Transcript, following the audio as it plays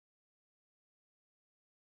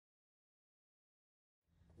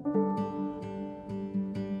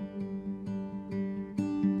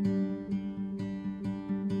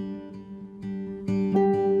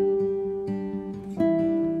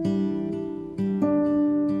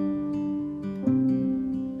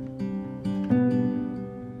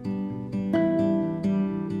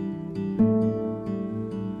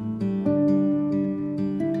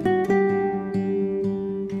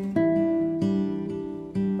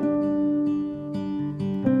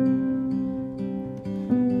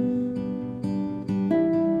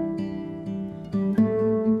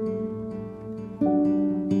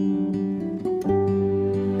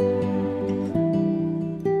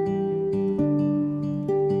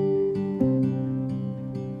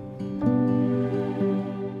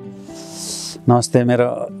नमस्ते, मेरो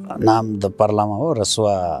नाम द पर्लामा हो।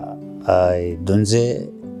 रसुवा दुन्जे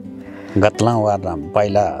गतलाङ वार्डमा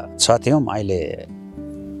पहिला 6 थियौँ, अहिले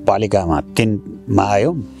पालिकामा 3 मा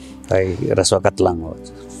आयौँ। रसुवा कतलाङ हो।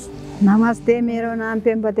 नमस्ते, मेरो नाम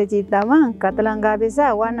पेम्पते चितामा, कतलाङ गाविस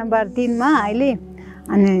वार्ड नम्बर 3 मा अहिले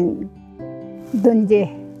अनि दुन्जे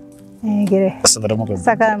के रे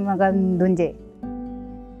सदरमुकाम दुन्जे।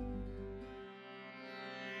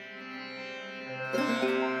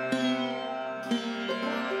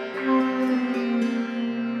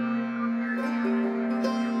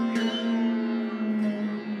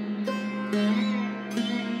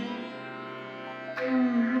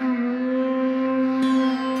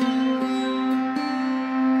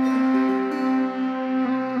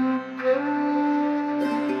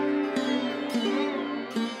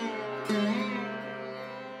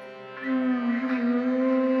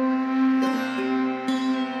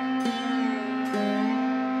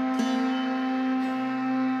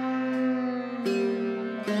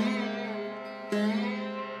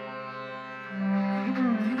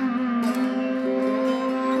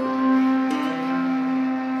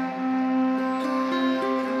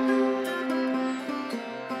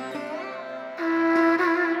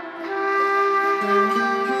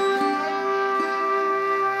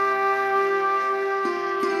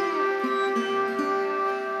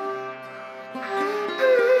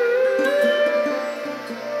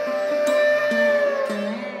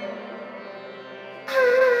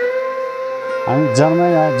 हामी जन्मै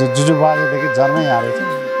जुजु बाजेदेखि जन्मै यहाँ रहेछ।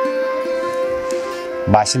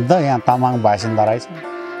 बासिन्दा यहाँ तामाङ बासिन्दा रहेछ।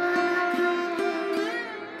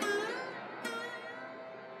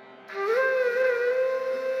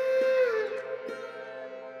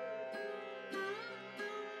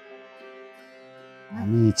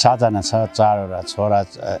 हामी 6 जना छ, 4वटा छोरा,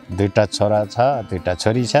 2टा छोरा छ, 2टा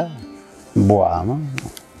छोरी छ। बुवा आमा,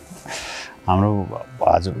 हाम्रो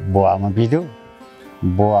हजुर बुवा आमा बित्यो।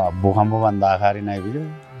 बुवा भूकम्प भन्दाखेरि नै बित्यो।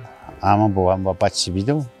 आमा भूकम्प पछि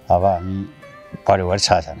बित्यो। अब हामी परिवार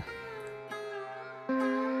 6 जना।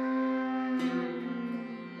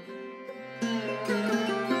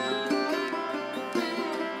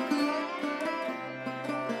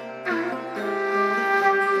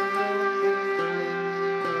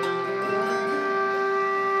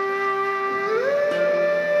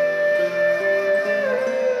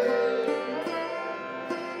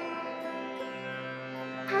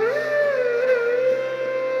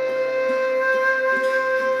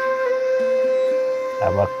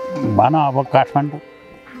 अब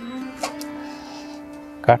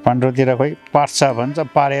काठमाडौँतिर खोइ पार्छ भन्छ,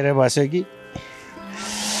 पारेर बस्यो कि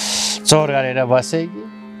चोर गरेर बस्यो कि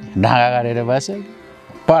ढाका गरेर बस्यो कि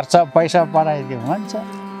पर्छ पैसा पठाइदियो भन्छ।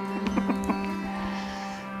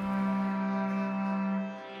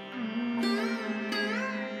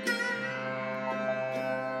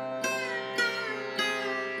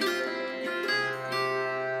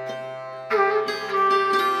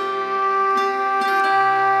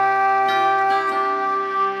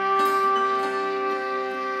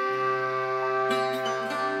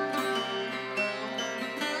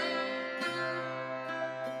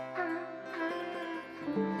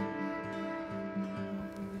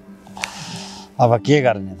 अब के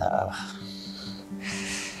गर्ने त? अब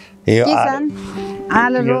यो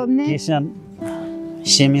आलु रोप्ने, किसान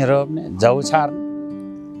सिमी रोप्ने, जौ छार्ने,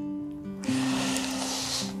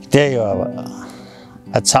 त्यही हो। अब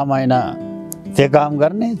 6 महिना त्यो काम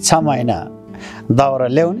गर्ने, 6 महिना दाउरा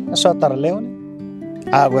ल्याउने, 17 ल्याउने,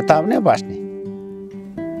 आगो ताप्ने, बस्ने,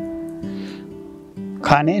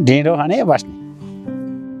 खाने, ढिँडो खाने, बस्ने।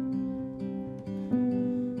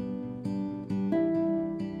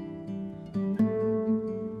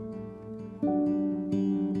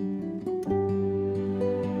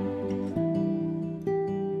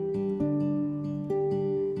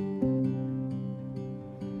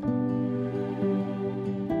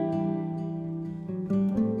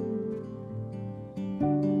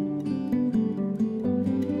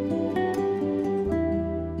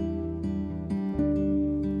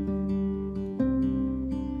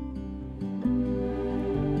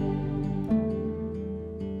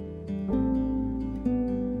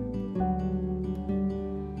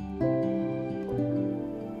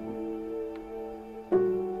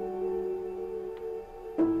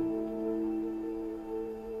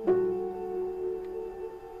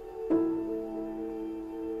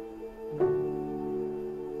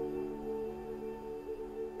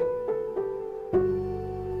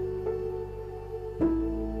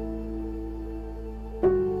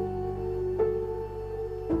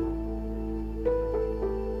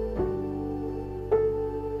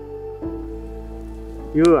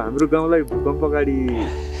 यो हाम्रो गाउँलाई भूकम्प अगाडि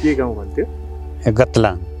के गाउँ भन्थ्यो?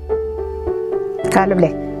 गतलाङ कालो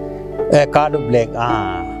ब्ल्याक कालो ब्ल्याक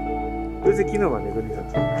त्यो चाहिँ किन भनेको नि सर?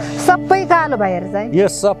 सबै कालो भएर चाहिँ यो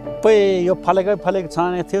सबै यो फलेकै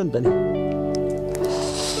छाने थियो नि त नि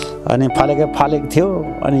अनि फलेको थियो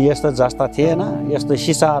अनि यस्तो जस्ता थिएन यस्तो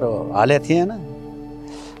सिसाहरू हाले थिएन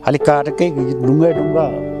खालि काठकै ढुङ्गा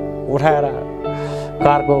उठाएर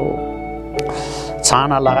कारको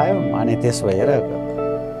छाना लगायो अनि त्यस भएर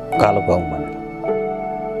कालो गाउँ भनेर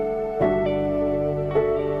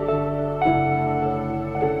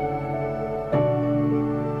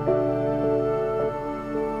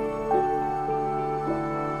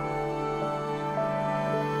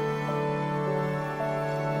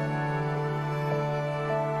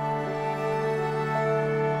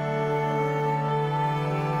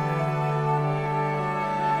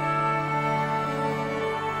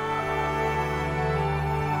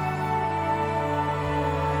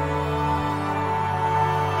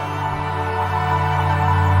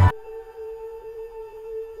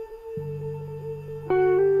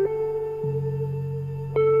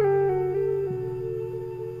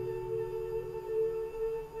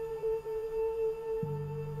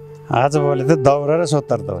आजभोलि त दाउरा र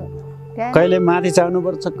सोत्तर त होइन कहिले माथि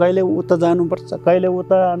जानुपर्छ कहिले उता जानुपर्छ कहिले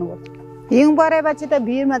उता जानुपर्छ हिउँ परेपछि त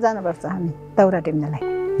भिरमा जानुपर्छ हामी दाउरा टिप्नलाई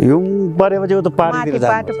हिउँ परेपछि उता पारीतिर माथि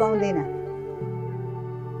बाटो पाउँदैन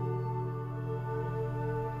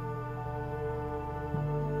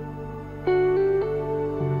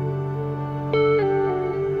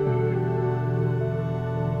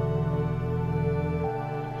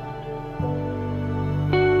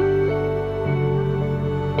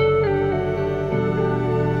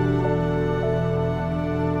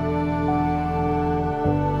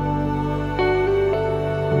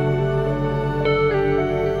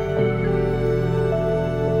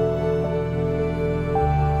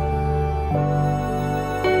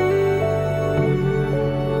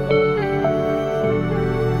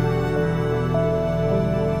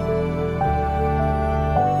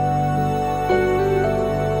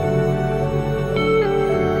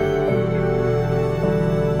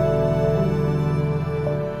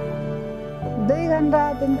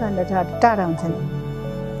टाढा हुन्छ नि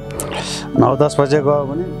 9-10 बजे गयो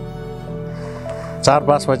भने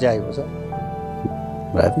 4-5 बजे आइपुग्छ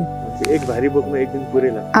राति एक भारी बोक्न एक दिन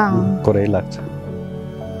पुरै लाग्छ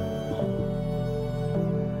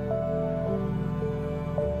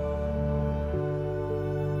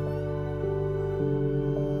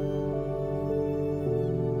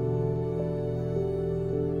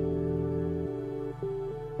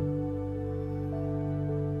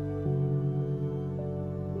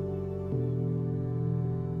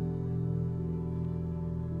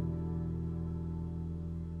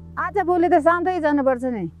आज भोलि त शान्तै जानुपर्छ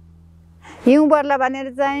नि हिउँ पर्ला भनेर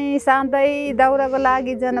चाहिँ शान्तै दाउराको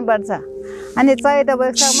लागि जानुपर्छ अनि चैत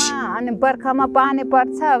वैशाखमा अनि बर्खामा पानी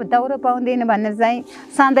पर्छ दाउरा पाउँदैन भनेर चाहिँ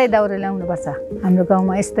शान्तै दाउरा ल्याउनुपर्छ हाम्रो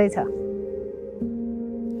गाउँमा यस्तै छ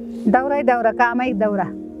दाउरै दाउरा कामै दाउरा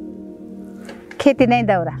खेती नै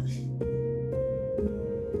दाउरा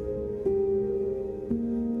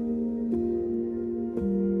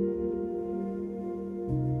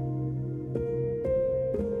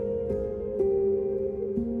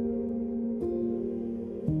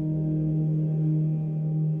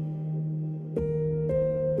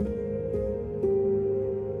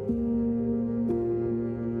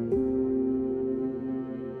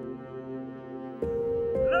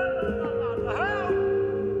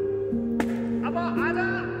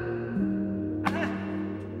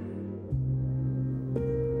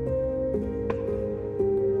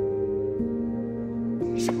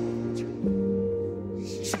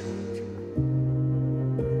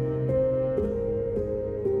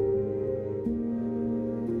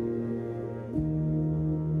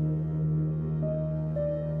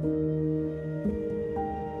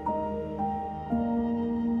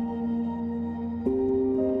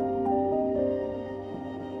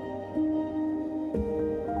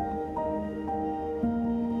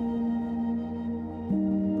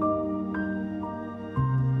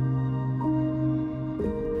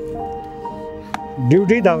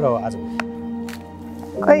ड्युटी दाउरा हो आज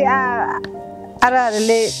कोही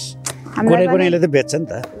आराहरूले कुनैले त बेच्छ नि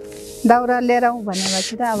त दाउरा लिएर आउँ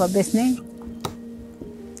भनेपछि त अब बेच्ने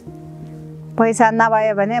पैसा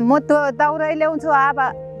नभयो भने म त्यो दाउरै ल्याउँछु अब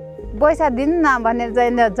पैसा दिन्न भनेर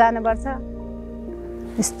चाहिँ जानुपर्छ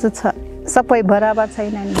यस्तो छ सबै बराबर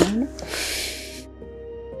छैन नि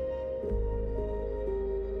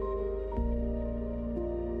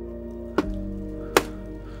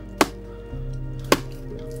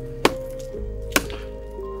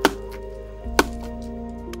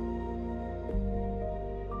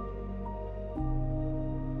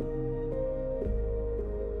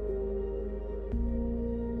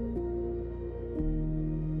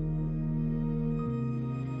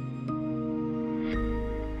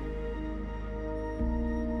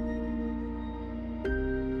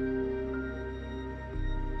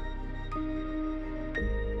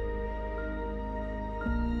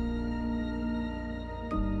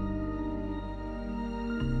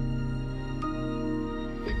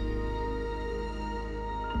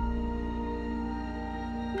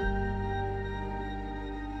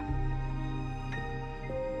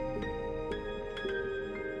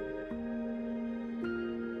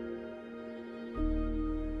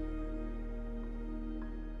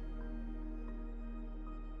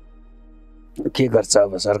के गर्छ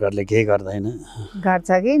अब सरकारले केही गर्दैन गर्छ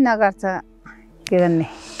कि नगर्छ के गर्ने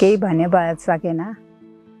केही भने सकेन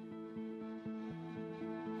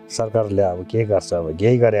सरकारले अब के गर्छ अब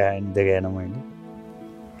केही गरे आएन देखेन मैले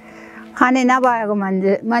खाने नभएको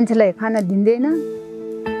मान्छेलाई खाना दिँदैन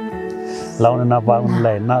लाउन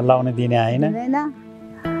नपाउनेलाई नलाउन दिने आएन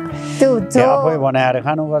त्यो आफै बनाएर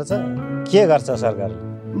खानुपर्छ के गर्छ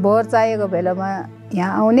सरकारले भोर चाहिएको बेलामा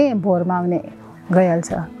यहाँ आउने भोरमा आउने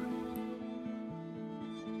गइहाल्छ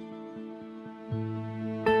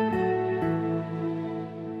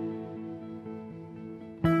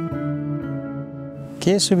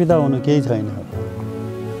के सुविधा हुनु केही छैन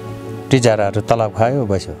टिचरहरू तलब खायो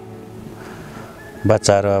बस्यो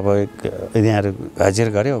बच्चाहरू अब यिनीहरू हाजिर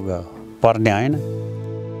गर्यो पढ्ने होइन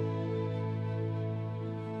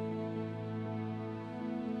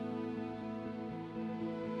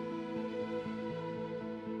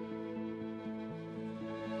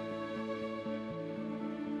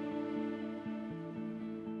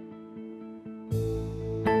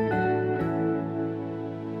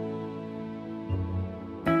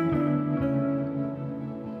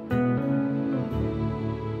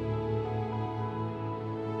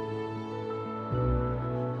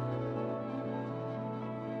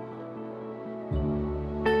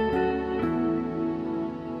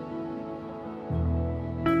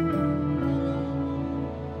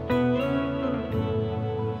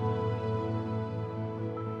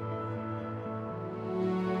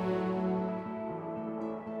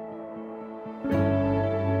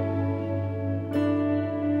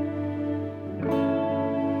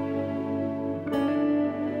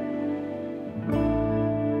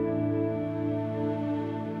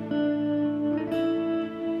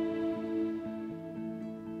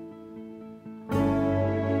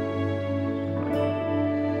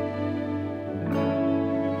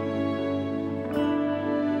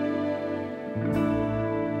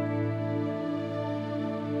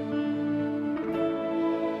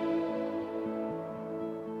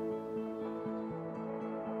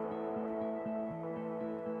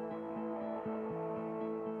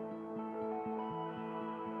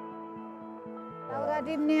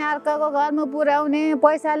टिप्ने अर्काको घरमा पुर्याउने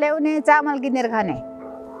पैसा ल्याउने चामल किनेर खाने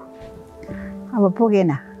अब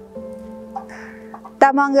पुगेन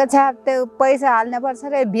तामाङको छाप त्यो पैसा हाल्नुपर्छ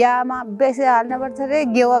रे बिहामा बेसी हाल्नुपर्छ रे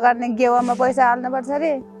गेवा गर्ने गेवामा पैसा हाल्नुपर्छ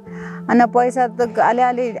रे अनि पैसा त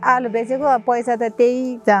अलिअलि आलु बेचेको पैसा त त्यही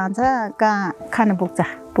जान्छ कहाँ खान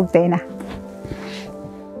पुग्दैन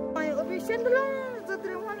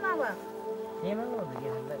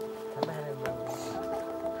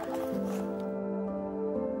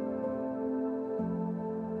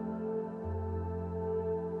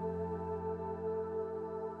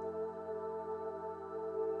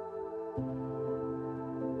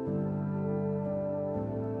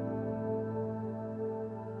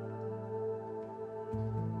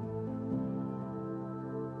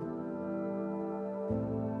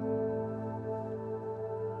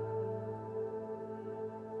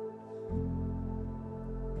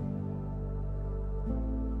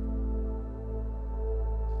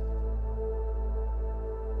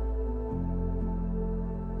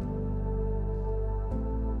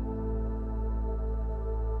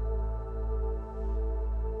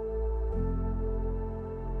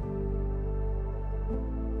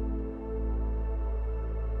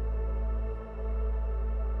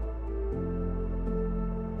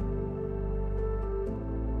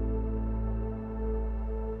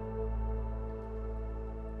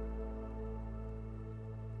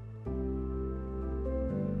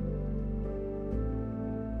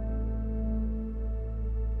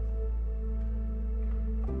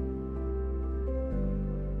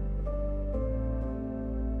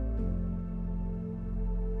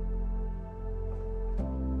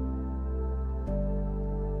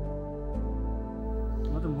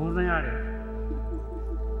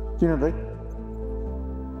किन दाइ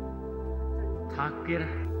थाकेर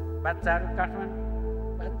बच्चाहरू काठमा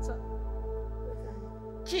भन्छ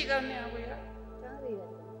के गर्ने अब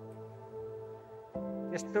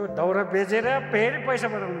यस्तो दौरा बेचेर फेरि पैसा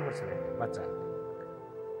बनाउनु पर्छ बच्चा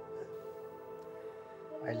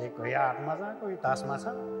अहिले कोही 8मा छ कोही 10मा छ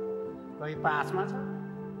कोही 5मा छ